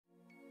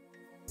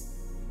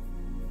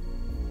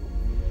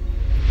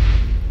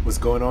What's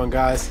going on,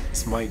 guys?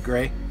 It's Mike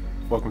Gray.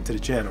 Welcome to the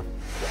channel.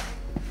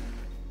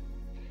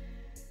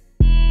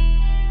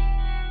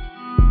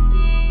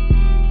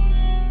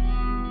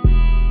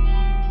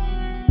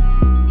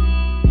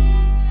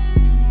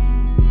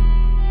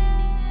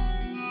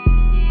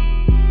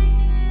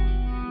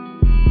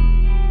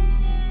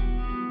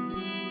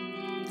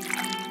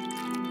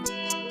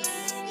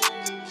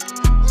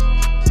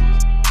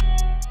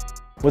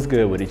 What's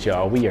good with it,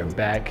 y'all? We are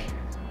back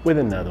with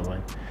another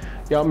one.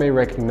 Y'all may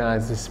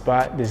recognize this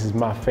spot. This is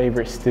my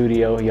favorite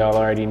studio. Y'all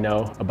already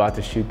know. About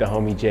to shoot the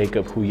homie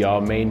Jacob, who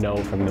y'all may know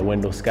from the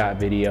Wendell Scott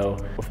video.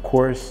 Of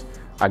course,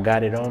 I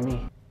got it on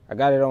me. I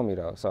got it on me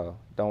though, so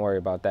don't worry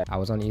about that. I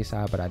was on the east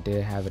side, but I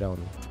did have it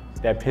on me.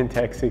 That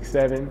Pentax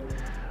 6.7,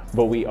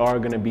 but we are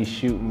gonna be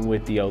shooting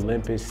with the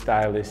Olympus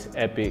Stylus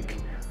Epic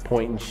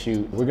point and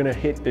shoot. We're gonna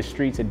hit the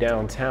streets of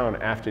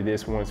downtown after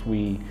this once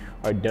we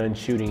are done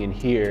shooting in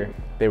here.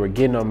 They were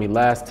getting on me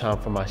last time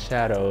for my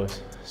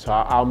shadows, so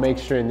I'll make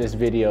sure in this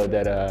video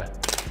that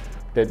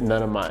that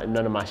none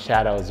of my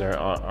shadows are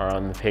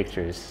on the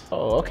pictures.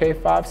 Oh, okay,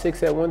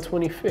 5.6 at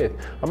 125th.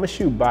 I'm gonna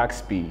shoot box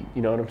speed.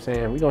 You know what I'm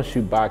saying? We're gonna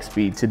shoot box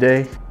speed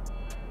today.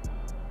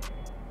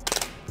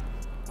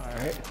 All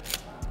right.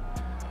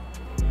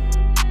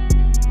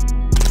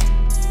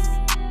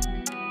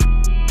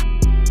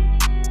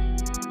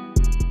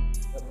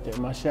 There's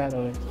my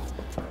shadow.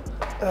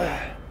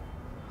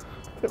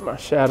 There's my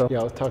shadow. Yeah,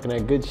 I was talking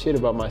that good shit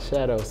about my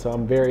shadows, so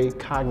I'm very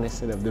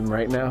cognizant of them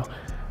right now.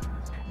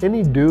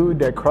 Any dude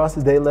that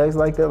crosses their legs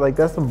like that, like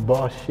that's some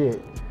boss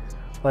shit.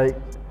 Like,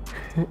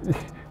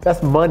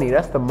 that's money.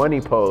 That's the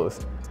money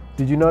pose.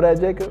 Did you know that,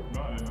 Jacob?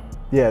 No, I didn't know.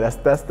 Yeah,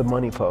 that's the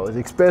money pose,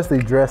 especially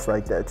dressed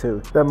like that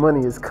too. That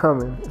money is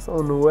coming. It's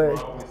on the way.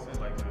 I always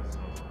sit like this,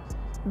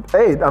 so.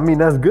 Hey, I mean,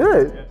 that's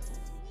good.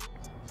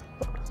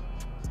 Yeah.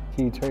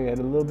 Can you turn your head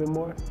a little bit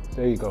more?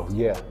 There you go.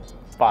 Yeah.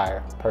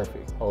 Fire.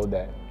 Perfect. Hold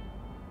that.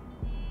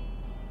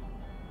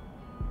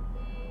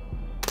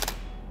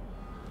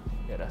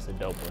 Yeah, that's a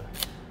dope one.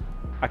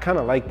 I kind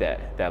of like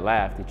that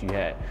laugh that you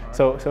had.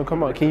 So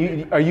come on,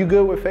 are you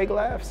good with fake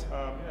laughs?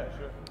 Yeah,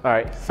 sure. All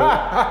right, so.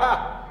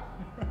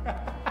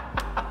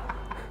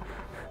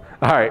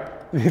 All right,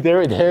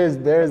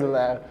 there's a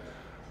laugh.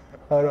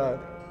 Hold on,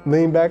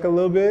 lean back a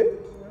little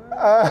bit.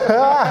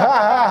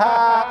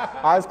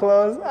 Eyes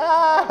closed.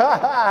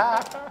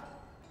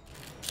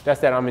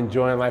 That's that I'm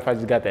enjoying life, I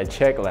just got that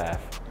check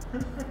laugh.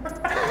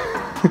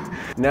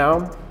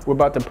 Now, we're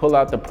about to pull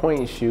out the point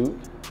and shoot.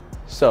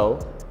 So,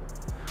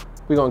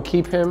 we're gonna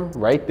keep him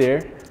right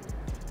there.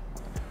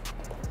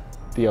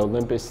 The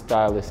Olympus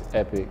Stylus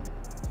Epic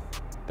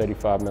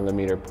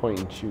 35mm point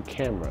and shoot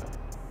camera.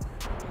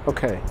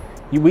 Okay,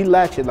 we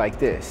latch it like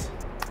this.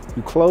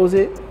 You close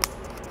it.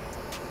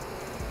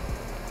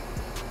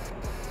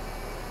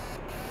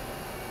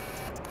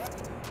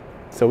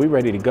 So we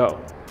ready to go.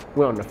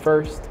 We're on the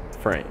first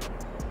frame.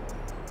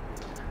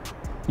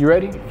 You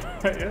ready?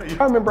 Yeah.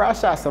 I remember I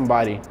shot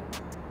somebody,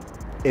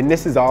 and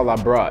this is all I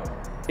brought.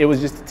 It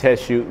was just a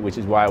test shoot, which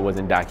is why it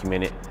wasn't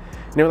documented.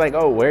 And they were like,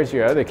 oh, where's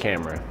your other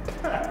camera?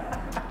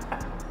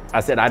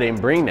 I said, I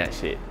didn't bring that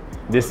shit.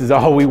 This is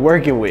all we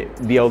working with,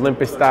 the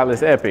Olympus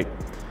Stylus Epic.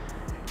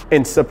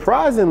 And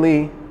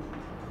surprisingly,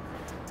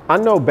 I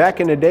know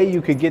back in the day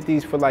you could get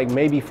these for like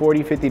maybe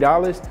 $40,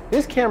 $50.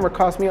 This camera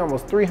cost me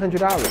almost $300,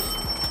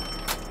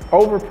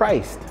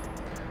 overpriced.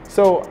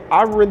 So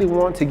I really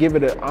want to give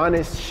it an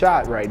honest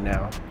shot right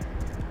now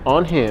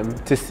on him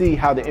to see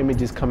how the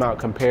images come out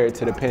compared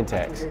to the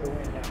Pentax.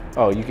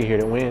 Oh, you can hear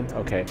the wind?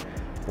 Okay.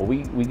 Well,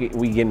 we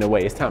getting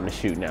away. It's time to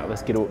shoot now.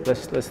 Let's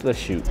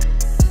shoot.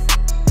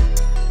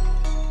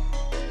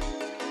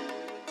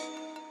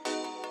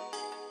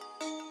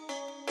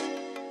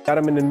 Got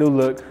him in the new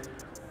look,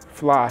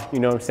 fly. You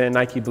know what I'm saying?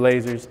 Nike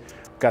Blazers.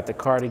 Got the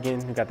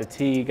cardigan, got the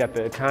tee, got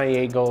the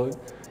Kanye gold.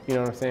 You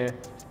know what I'm saying?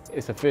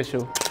 It's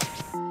official.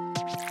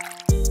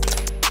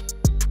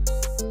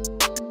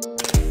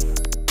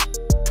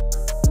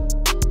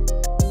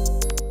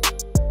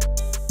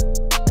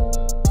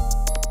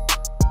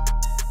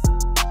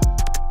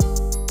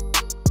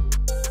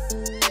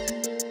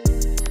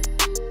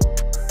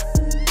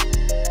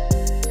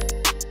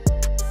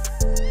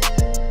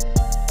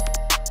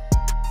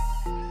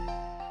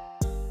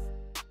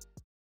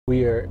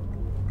 We are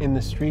in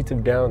the streets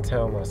of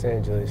downtown Los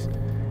Angeles,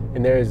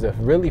 and there is a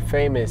really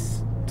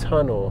famous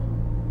tunnel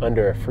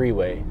under a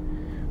freeway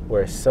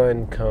where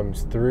sun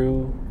comes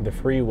through the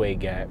freeway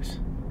gaps,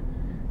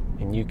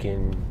 and you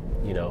can,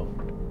 you know,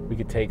 we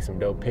could take some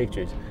dope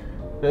pictures.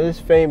 Now, this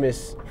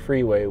famous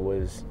freeway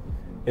was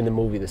in the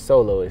movie The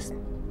Soloist,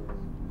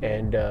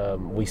 and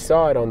we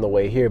saw it on the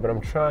way here, but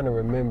I'm trying to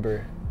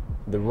remember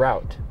the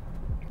route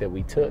that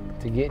we took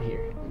to get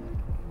here.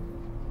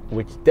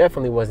 Which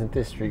definitely wasn't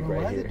this street right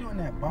here. Why is it doing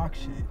that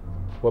box shit?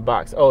 What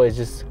box? Oh, it's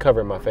just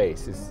covering my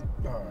face.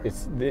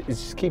 It's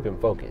just keeping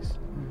focus.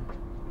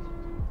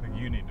 Like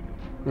you need to do.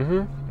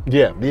 Mm-hmm.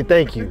 Yeah.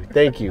 Thank you.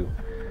 Thank you.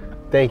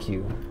 Thank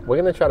you. We're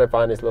gonna try to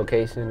find this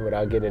location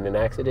without getting an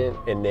accident,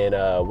 and then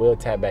we'll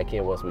tap back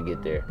in once we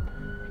get there.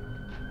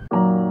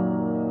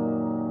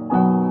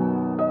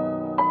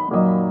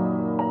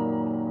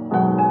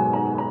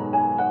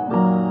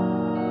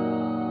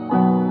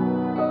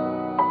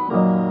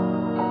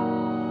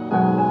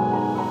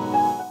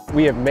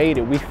 We have made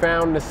it. We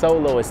found the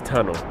soloist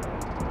tunnel.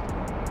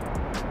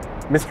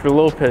 Mr.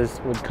 Lopez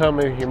would come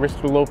in here.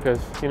 Mr. Lopez,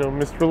 you know,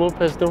 Mr.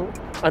 Lopez, don't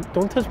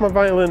touch my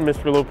violin,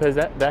 Mr. Lopez.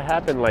 That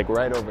happened like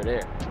right over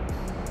there.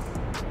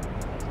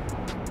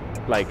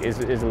 Like it's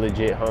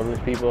legit homeless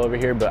people over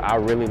here, but I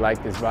really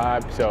like this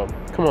vibe. So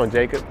come on,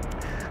 Jacob.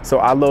 So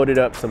I loaded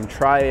up some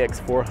Tri-X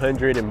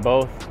 400 in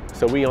both.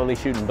 So we only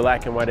shooting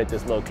black and white at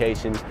this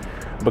location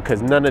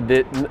because none of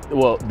it,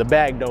 well, the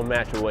bag don't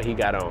match with what he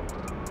got on.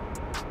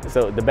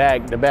 So the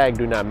bag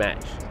do not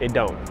match. It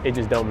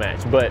just don't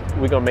match. But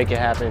we're gonna make it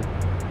happen.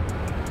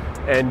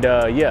 And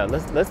yeah,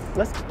 let's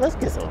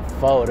get some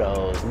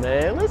photos,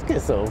 man. Let's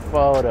get some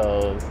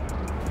photos.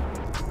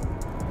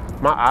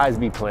 My eyes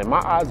be playing. My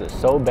eyes are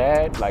so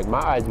bad. Like my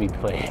eyes be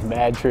playing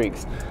mad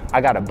tricks.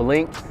 I gotta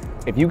blink.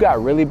 If you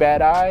got really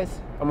bad eyes,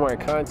 I'm wearing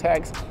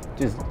contacts.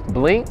 Just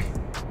blink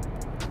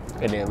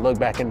and then look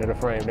back into the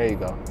frame. There you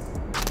go.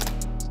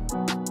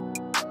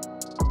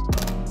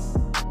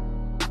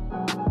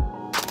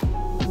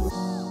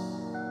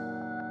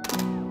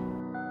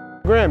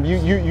 Graham,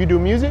 you do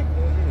music?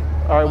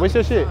 Yeah. All right, what's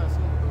your shit?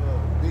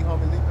 Big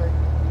homie Lipe,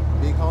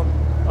 big homie.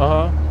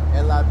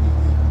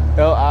 L-I-P-E.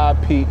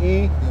 L-I-P-E.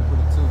 Then put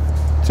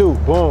a 2. 2,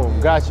 boom,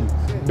 yeah. Got you.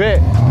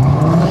 Bet.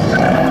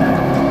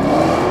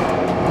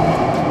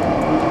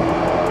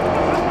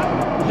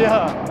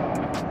 Yeah.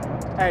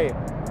 Hey,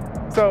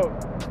 so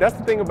that's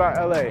the thing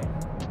about LA.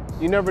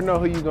 You never know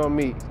who you gonna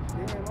meet.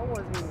 Damn, I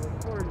wasn't even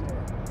recording that.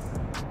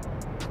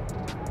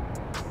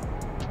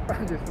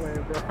 I'm just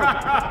playing, bro.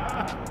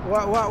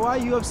 Why are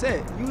you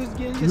upset? You was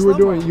getting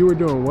your You were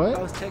doing what?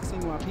 I was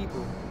texting my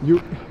people.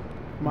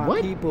 My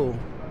what? people.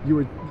 You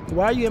were.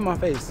 Why are you in my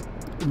face?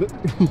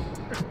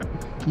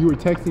 You were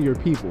texting your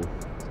people.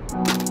 I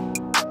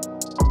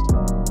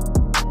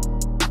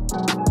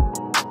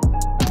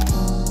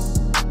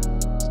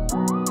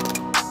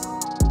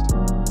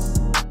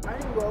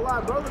ain't gonna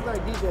lie, bro. Looks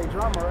like DJ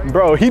Drama, right?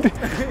 Bro, he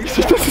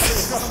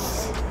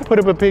put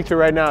up a picture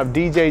right now of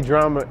DJ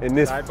Drama in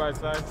this Side by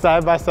side.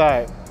 Side by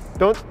side.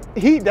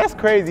 That's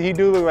crazy. He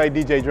do look like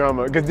DJ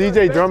Drama because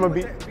DJ Drama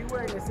be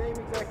wearing the same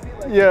exact fit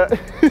like yeah.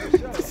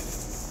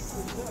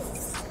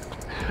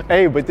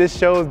 Hey, but this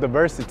shows the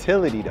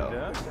versatility though.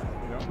 Yeah.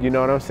 You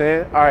know what I'm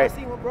saying? All right. I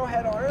see what bro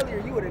had on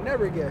earlier. You would have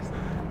never guessed.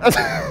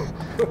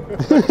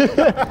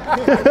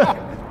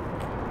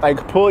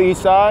 Like pull each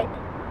side,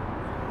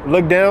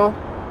 look down.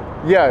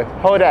 Yeah,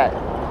 hold that.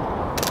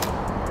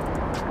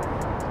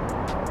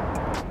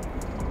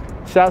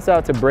 Shouts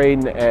out to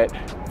Braden at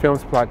Film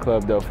Supply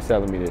Club though for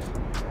selling me this.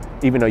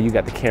 Even though you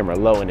got the camera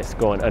low and it's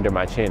going under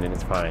my chin and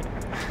it's fine.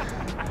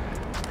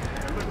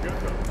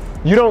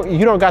 You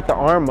don't got the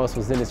arm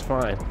muscles, then it's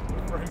fine.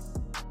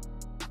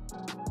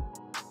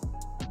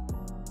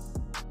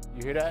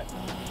 You hear that?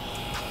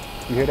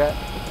 You hear that?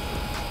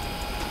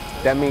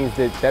 That means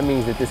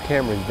that this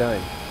camera is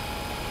done.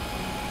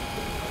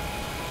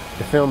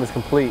 The film is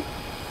complete.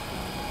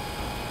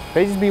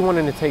 They just be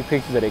wanting to take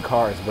pictures of their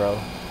cars, bro.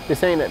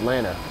 This ain't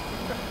Atlanta.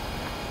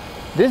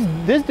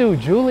 This dude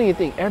Julian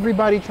think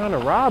everybody trying to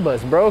rob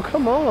us, bro.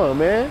 Come on,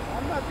 man.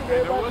 I'm not thinking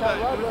There about was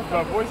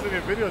that. my boy sent me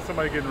a video of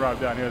somebody getting robbed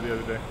down here the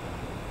other day.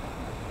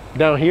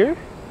 Down here?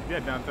 Yeah,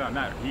 downtown,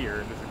 not here.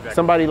 This exactly.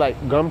 Somebody like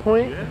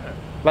gunpoint? Yeah.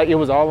 Like it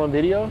was all on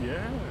video?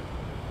 Yeah.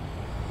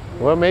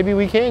 Well, maybe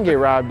we can get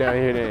robbed down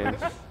here then.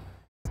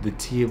 The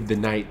tea of the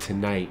night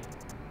tonight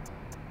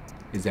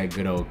is that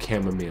good old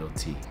chamomile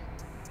tea.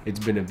 It's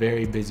been a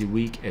very busy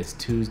week. As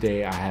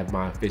Tuesday, I have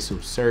my official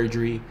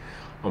surgery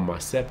on my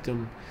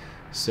septum.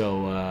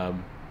 So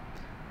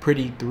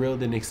pretty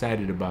thrilled and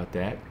excited about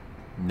that.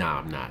 Nah,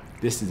 I'm not.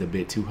 This is a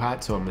bit too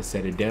hot, so I'm gonna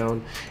set it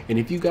down. And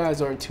if you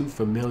guys aren't too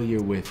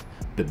familiar with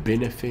the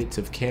benefits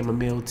of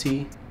chamomile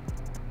tea,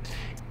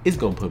 it's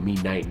gonna put me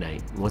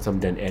night-night. Once I'm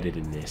done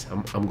editing this,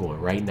 I'm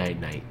going right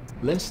night-night.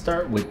 Let's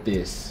start with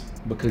this,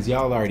 because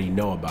y'all already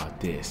know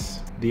about this.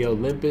 The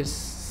Olympus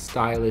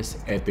Stylus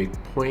Epic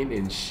point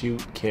and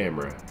shoot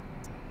camera.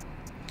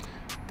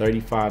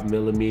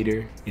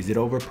 35mm. Is it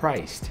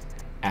overpriced?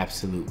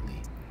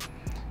 Absolutely.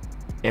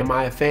 Am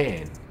I a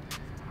fan?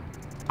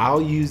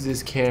 I'll use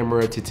this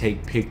camera to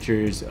take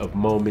pictures of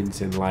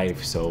moments in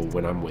life. So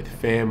when I'm with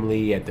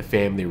family, at the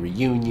family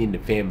reunion, the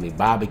family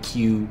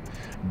barbecue,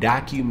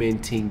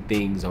 documenting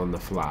things on the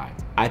fly.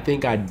 I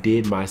think I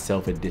did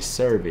myself a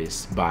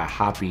disservice by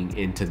hopping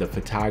into the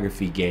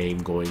photography game,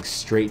 going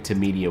straight to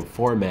medium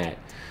format.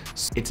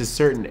 It's a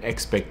certain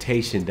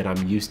expectation that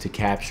I'm used to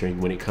capturing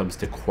when it comes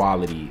to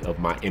quality of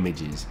my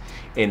images.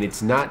 And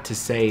it's not to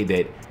say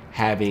that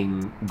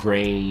having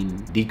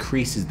grain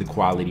decreases the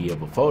quality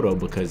of a photo,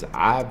 because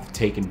I've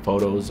taken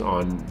photos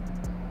on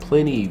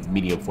plenty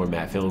medium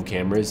format film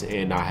cameras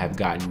and I have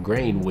gotten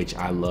grain, which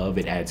I love.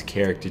 It adds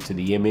character to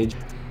the image.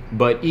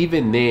 But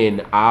even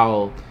then,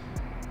 I'll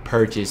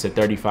purchase a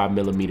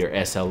 35mm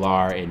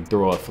SLR and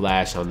throw a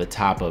flash on the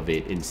top of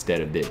it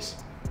instead of this.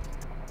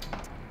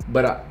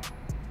 But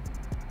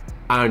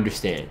I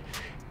understand,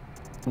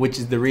 which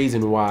is the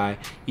reason why,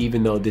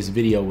 even though this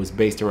video was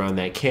based around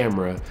that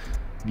camera,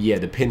 yeah,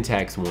 the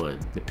Pentax won.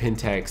 The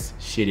Pentax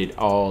shitted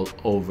all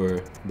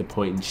over the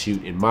point and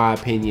shoot, in my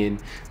opinion.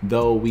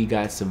 Though we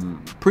got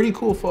some pretty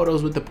cool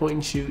photos with the point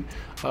and shoot.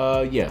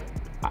 Yeah,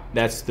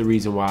 that's the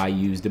reason why I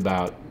used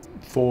about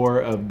 4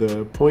 of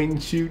the point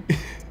and shoot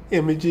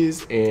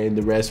images, and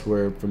the rest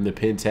were from the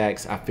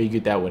Pentax. I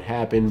figured that would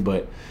happen,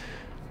 but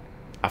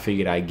I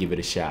figured I'd give it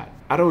a shot.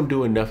 I don't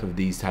do enough of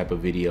these type of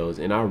videos,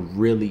 and I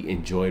really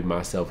enjoyed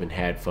myself and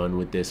had fun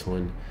with this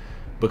one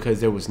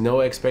because there was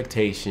no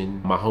expectation.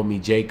 My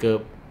homie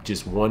Jacob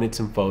just wanted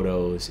some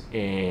photos,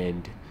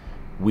 and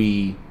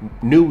we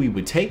knew we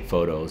would take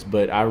photos,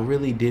 but I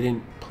really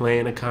didn't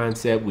plan a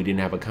concept. We didn't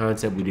have a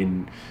concept. We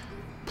didn't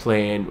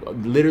plan.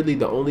 Literally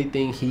the only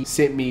thing he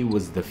sent me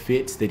was the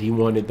fits that he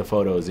wanted the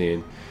photos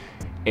in.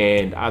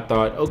 And I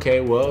thought, okay,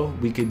 well,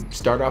 we could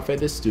start off at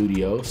the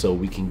studio so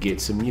we can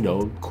get some, you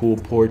know, cool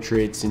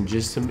portraits and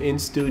just some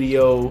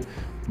in-studio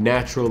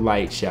natural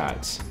light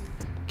shots.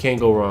 Can't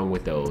go wrong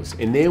with those.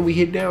 And then we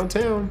hit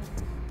downtown,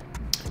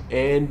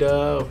 and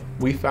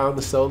we found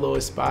the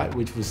soloist spot,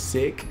 which was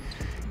sick,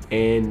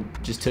 and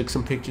just took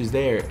some pictures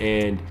there.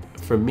 And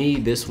for me,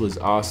 this was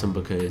awesome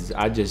because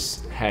I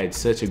just had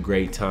such a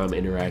great time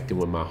interacting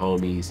with my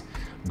homies,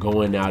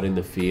 going out in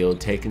the field,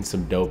 taking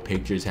some dope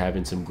pictures,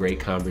 having some great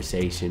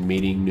conversation,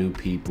 meeting new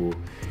people.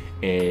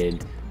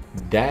 And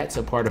that's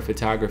a part of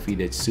photography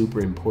that's super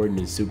important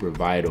and super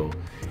vital.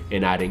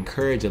 And I'd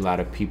encourage a lot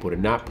of people to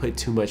not put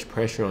too much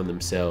pressure on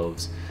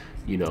themselves,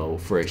 you know,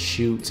 for a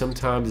shoot.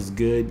 Sometimes it's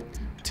good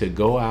to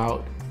go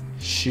out,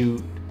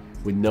 shoot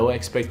with no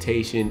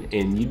expectation,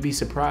 and you'd be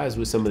surprised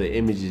with some of the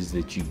images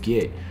that you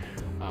get.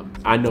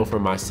 I know for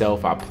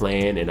myself, I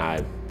plan, and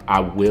I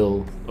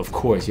will, of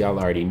course, y'all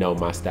already know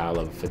my style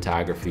of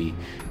photography.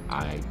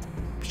 I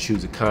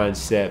choose a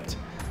concept,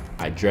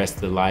 I dress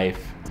the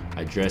life,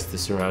 I dress the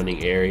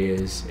surrounding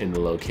areas and the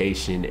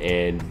location,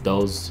 and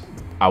those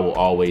I will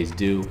always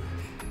do.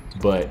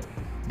 But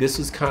this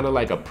was kind of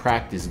like a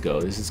practice go.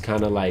 This is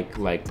kind of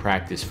like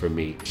practice for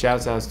me.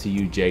 Shouts outs to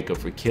you, Jacob,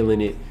 for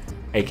killing it,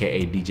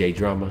 aka DJ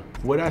Drama.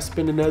 Would I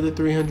spend another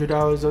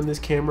 $300 on this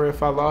camera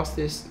if I lost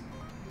this?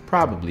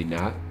 Probably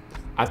not.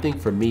 I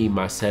think for me,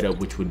 my setup,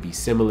 which would be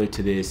similar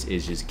to this,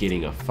 is just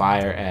getting a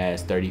fire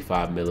ass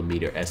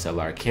 35mm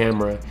SLR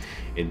camera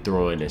and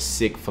throwing a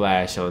sick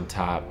flash on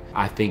top.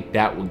 I think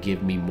that will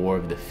give me more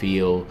of the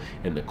feel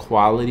and the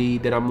quality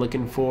that I'm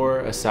looking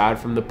for aside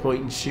from the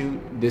point and shoot.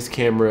 This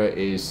camera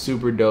is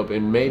super dope,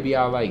 and maybe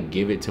I'll like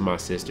give it to my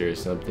sister or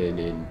something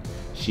and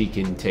she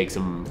can take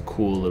some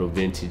cool little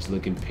vintage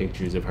looking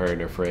pictures of her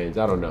and her friends.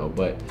 I don't know,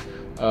 but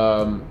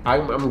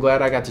I'm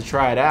glad I got to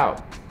try it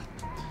out.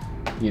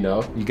 You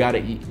know, you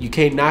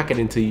can't knock it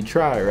until you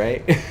try,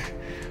 right?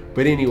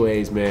 But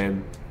anyways,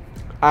 man,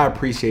 I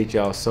appreciate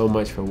y'all so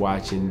much for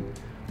watching.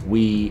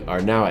 We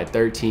are now at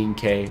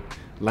 13K.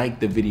 Like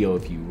the video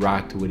if you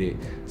rocked with it.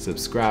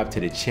 Subscribe to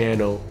the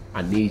channel.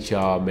 I need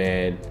y'all,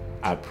 man.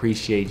 I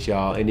appreciate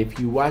y'all. And if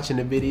you're watching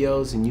the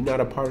videos and you're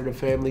not a part of the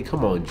family,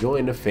 come on,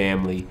 join the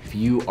family. If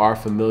you are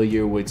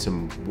familiar with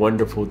some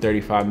wonderful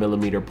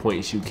 35mm point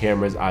and shoot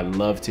cameras, I'd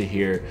love to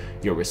hear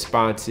your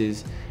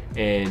responses.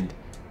 And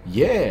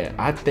yeah,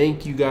 I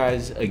thank you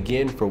guys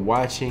again for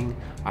watching.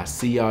 I'll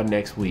see y'all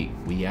next week.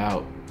 We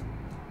out.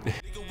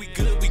 We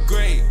good, we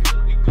great.